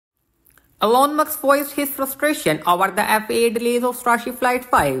Elon Musk voiced his frustration over the FAA delays of Starship Flight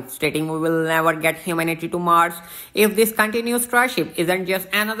 5, stating we will never get humanity to Mars. If this continuous Starship isn't just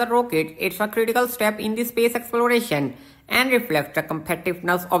another rocket, it's a critical step in the space exploration and reflects the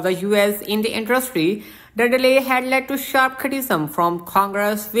competitiveness of the US in the industry. The delay had led to sharp criticism from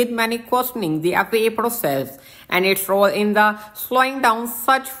Congress, with many questioning the FAA process and its role in the slowing down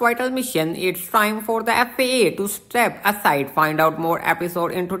such vital mission. It's time for the FAA to step aside. Find out more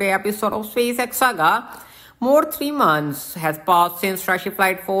episode in today's episode of SpaceX Saga. More 3 months has passed since Starship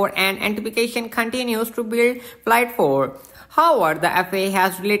Flight 4 and anticipation continues to build Flight 4. However, the FAA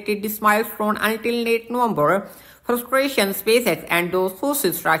has related this milestone until late November. Frustration SpaceX and those who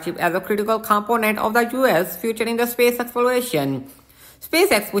see Starship as a critical component of the US future in the space exploration.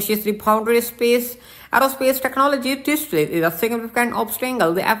 SpaceX pushes the boundary space aerospace technology. This is a significant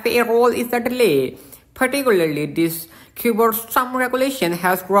obstacle. The FAA role is the delay. Particularly, this cumbersome regulation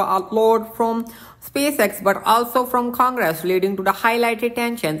has drawn a load from SpaceX but also from Congress, leading to the highlighted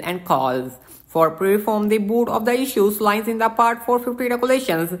tensions and calls for reform. The boot of the issues lies in the Part 450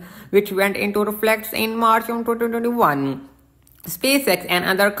 regulations, which went into effect in March of 2021. SpaceX and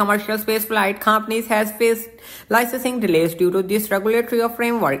other commercial spaceflight companies have faced licensing delays due to this regulatory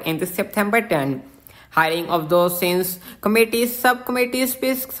framework. In the September 10 hiring of those since committees, subcommittees,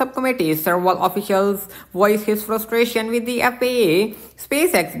 space subcommittees, several officials voiced his frustration with the FAA.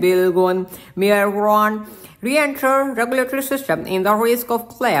 SpaceX Bill Gunn, Mayor Ron re-enter regulatory system in the risk of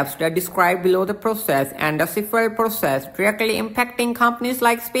collapse that described below the process and the civil process directly impacting companies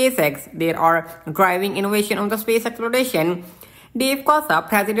like SpaceX. They are driving innovation on the space exploration. Dave Casa,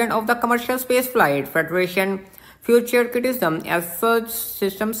 president of the Commercial Spaceflight Federation, future criticism as such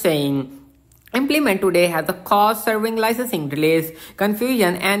system, saying implement today has a cost-serving licensing delays,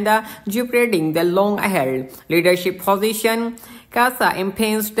 confusion, and the jeoparding the long-held leadership position. Casa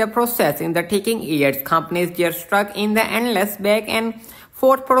impends the process in the taking years. Companies get stuck in the endless back and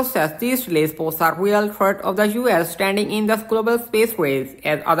forth process. These delays pose a real threat of the US standing in the global space race,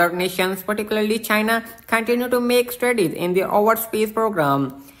 as other nations, particularly China, continue to make strides in their overt space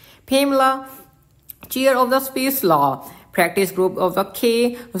program. Pamela, chair of the Space Law Practice Group of the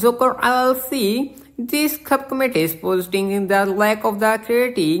K. Zucker LLC, these subcommittees posting in the lack of the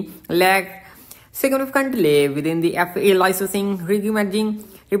clarity, lack significant delay within the FAA licensing regime.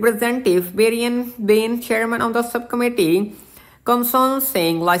 Representative Brian Bain, chairman of the subcommittee, concerns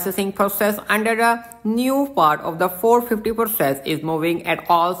saying licensing process under the new part of the 450 process is moving at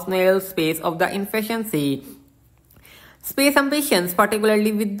all snail's pace of the inefficiency. Space ambitions,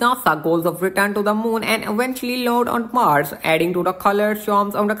 particularly with NASA goals of return to the moon and eventually land on Mars, adding to the color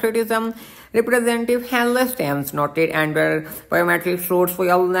charms of the criticism. Representative Hanley Stams noted under biometric suits we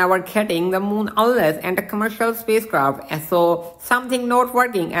are never getting the moon unless and a commercial spacecraft, and so something not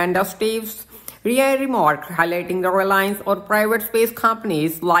working, and the Steve's remark highlighting the reliance on private space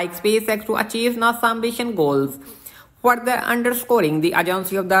companies like SpaceX to achieve NASA ambition goals, further underscoring the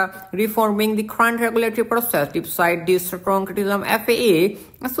urgency of the reforming the current regulatory process. Despite this strong criticism, FAA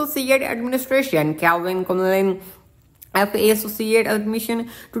Associate Administration Calvin Conlin, FAA Associate Admission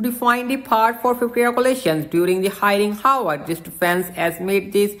to define the Part 450 regulations during the hiring. However, this defense has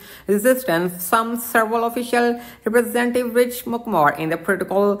made this resistance. Several official representative Rich McMahon in the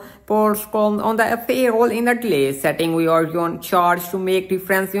protocol post on the FAA role in the delay, setting we are on charge to make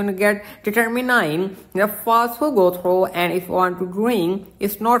difference in get determining the fast who go through and if want to doing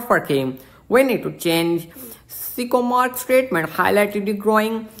is not working. We need to change. Sycomark statement highlighted the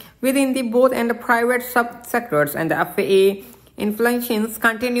growing within the both and the private subsectors, and the FAA influence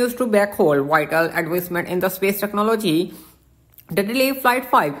continues to backhold vital advancement in the space technology. The delay Flight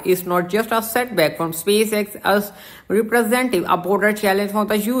 5 is not just a setback from SpaceX as representing a broader challenge for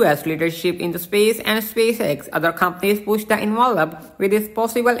the US leadership in the space and SpaceX. Other companies push the envelope with is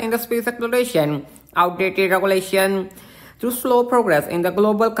possible in the space exploration. Outdated regulation to slow progress in the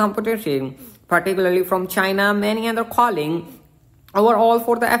global competition, particularly from China. Many are calling overall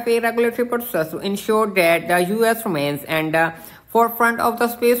for the FAA regulatory process to ensure that the US remains at the forefront of the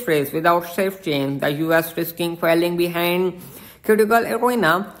space race without safe change. The US risking falling behind critical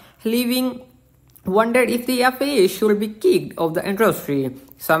arena, leaving wondered if the FAA should be kicked off the industry.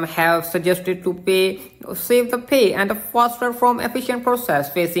 Some have suggested to save the pay and the faster from efficient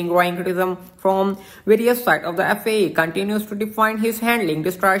process. Facing growing criticism from various sides of the FAA continues to define his handling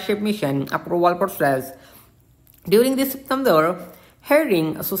the Starship mission approval process. During this September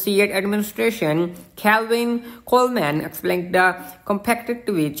hearing, Associate Administration Calvin Coleman explained the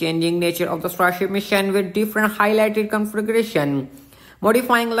competitively changing nature of the Starship mission with different highlighted configuration,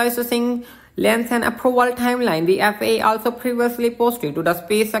 modifying licensing length and approval timeline. The FAA also previously posted to the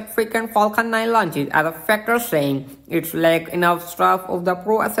SpaceX frequent Falcon 9 launches as a factor, saying it's lacked enough staff of the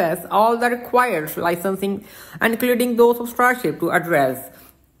process all the required licensing, including those of Starship, to address.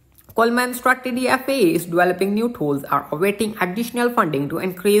 Coleman instructed the FAA is developing new tools, are awaiting additional funding to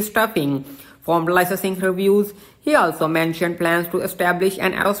increase staffing, formed licensing reviews. He also mentioned plans to establish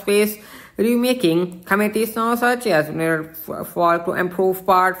an aerospace rulemaking committees such as to improve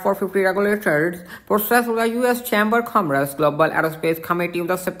Part 450 regulators process of the U.S. Chamber of Commerce Global Aerospace Committee of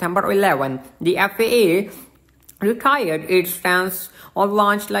the September 11. The FAA retired its stance on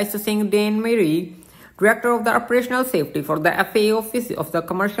launch licensing. Dan Murray, Director of the Operational Safety for the FAA Office of the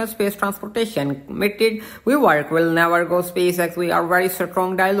Commercial Space Transportation, admitted, "We will never go SpaceX. We are very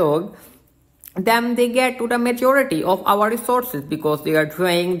strong dialogue. Then they get to the majority of our resources because they are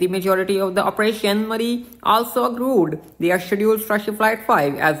doing the majority of the operation." Murray also agreed their scheduled Starship Flight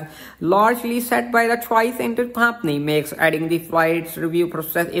 5 as largely set by the choice into company makes adding the flight's review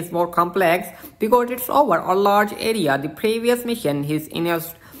process is more complex because it's over a large area. The previous mission, his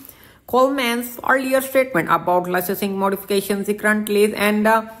announced Coleman's earlier statement about licensing modifications, the current release, and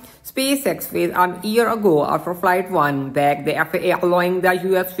the SpaceX phase a year ago after Flight 1 back, the FAA allowing the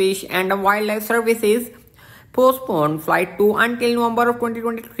U.S. Fish and Wildlife Services postponed Flight 2 until November of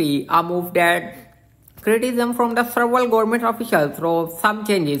 2023, a move that criticism from the several government officials. Through some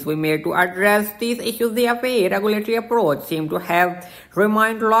changes we made to address these issues, the FAA regulatory approach seemed to have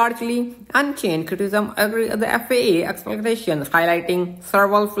remained largely unchanged. Criticism agreed the FAA expectations, highlighting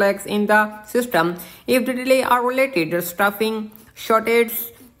several flags in the system. If the delay are related to staffing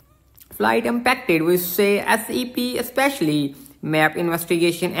shortage, flight impacted, we say SEP especially map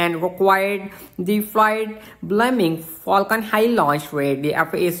investigation and required the flight blaming Falcon high launch rate. The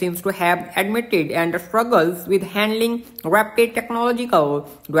FAA seems to have admitted and struggles with handling rapid technological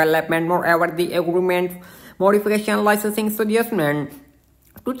development. Moreover, the agreement modification licensing suggestion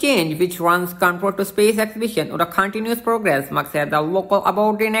to change which runs control to SpaceX vision or the continuous progress must have the local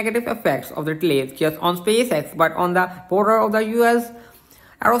about the negative effects of the delays just on SpaceX but on the border of the US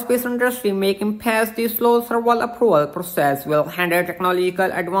aerospace industry, making past the slow several approval process will hinder technological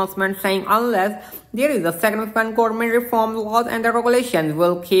advancement, saying unless there is a significant government reform, laws and the regulations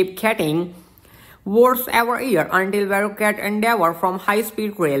will keep getting worse every year until we get endeavor from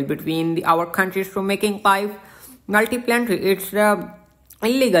high-speed rail between our countries to making life multiplanetary. It's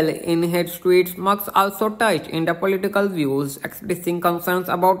illegal in his tweets. Musk also touched in the political views, expressing concerns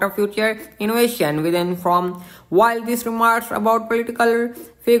about the future innovation within from. While these remarks about political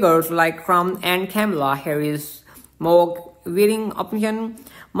figures like Trump and Kamala Harris more varying opinion,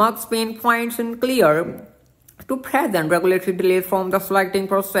 Musk's pain points in clear to present regulatory delays from the selecting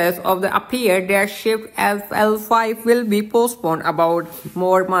process of the appear their shift as L5 will be postponed about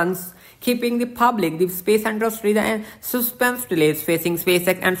more months, keeping the public, the space industry, and suspense delays facing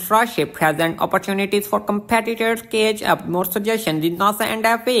SpaceX and Starship present opportunities for competitors catch up. More suggestions, the NASA and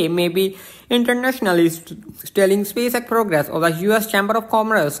FAA may be internationally stalling SpaceX progress of the U.S. Chamber of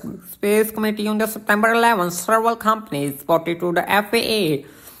Commerce Space Committee on the September 11th. Several companies spotted to the FAA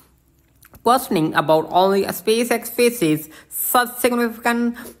questioning about only SpaceX faces such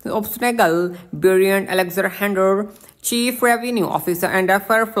significant obstacle. Brian Alexander, Chief Revenue Officer and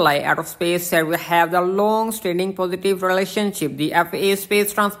Firefly Aerospace, said we have the long-standing positive relationship. The FAA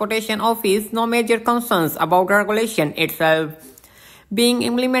Space Transportation Office no major concerns about the regulation itself being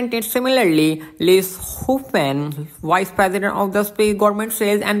implemented. Similarly, Liz Hoffman, Vice President of the Space Government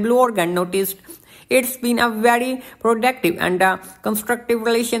Sales and Blue Origin, noticed it's been a very productive and constructive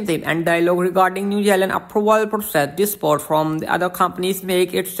relationship and dialogue regarding New Zealand approval process. This report from the other companies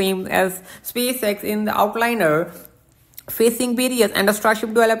make it seem as SpaceX in the outliner facing barriers and the Starship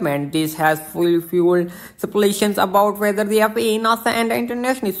development. This has fueled speculations about whether the FAA, NASA, and the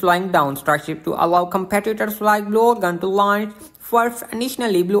International is slowing down Starship to allow competitors like Blue Origin to launch first.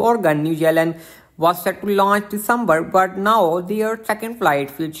 Initially, Blue Origin New Zealand was set to launch December, but now their second flight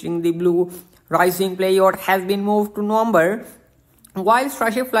featuring the Blue Rising payload has been moved to November, while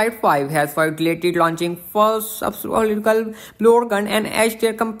Starship Flight 5 has delayed launching first subsequently Blue Origin and edged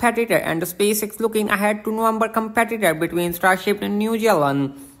their competitor, and the SpaceX looking ahead to November. Competitor between Starship and New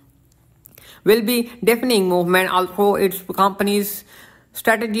Zealand will be defining movement, although its company's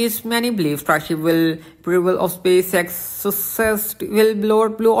strategies. Many believe Starship will prevail of SpaceX success will blow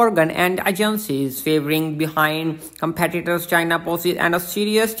Blue Origin and agencies favoring behind competitors. China poses and a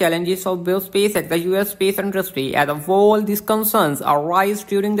serious challenges of both SpaceX, the U.S. space industry as a whole. These concerns arise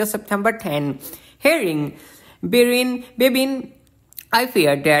during the September 10 hearing. Babin I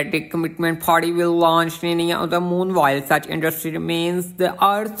fear that the commitment party will launch landing on the moon while such industry remains the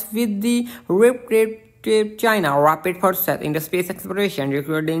Earth with the China rapid process in the space exploration,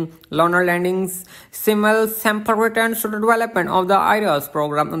 including lunar landings, sample returns to the development of the IRIS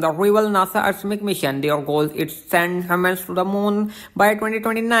program and the rival NASA Artemis mission. Their goal is to send humans to the moon by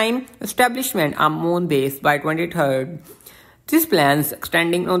 2029, establishment a moon base by 2030. These plans,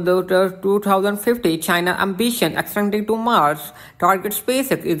 extending on the 2050 China ambition extending to Mars, target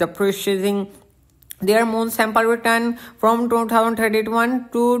SpaceX is purchasing their moon sample return from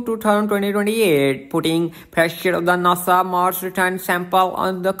 2031 to 2028, putting pressure on the NASA Mars return sample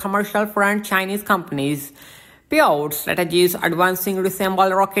on the commercial front. Chinese companies payout strategies advancing resemble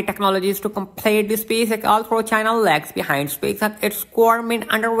rocket technologies to complete the SpaceX, although China lags behind. SpaceX, its core main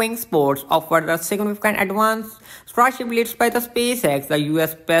underwing sports, offer the significant advance. Starship leads by the SpaceX. The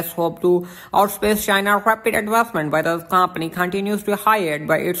US best hope to outspace China. Rapid advancement by the company continues to be hired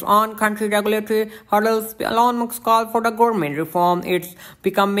by its own country regulatory hurdles. Elon Musk call for the government reform. It's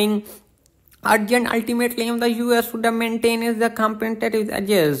becoming urgent. Ultimately, in the US should maintain the competitive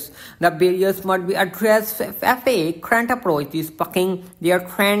edges. The barriers must be addressed. FAA current approach is bucking their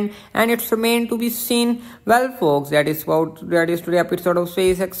trend, and it's remained to be seen. Well, folks, that is the episode of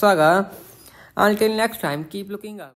SpaceX Saga. Until next time, keep looking up.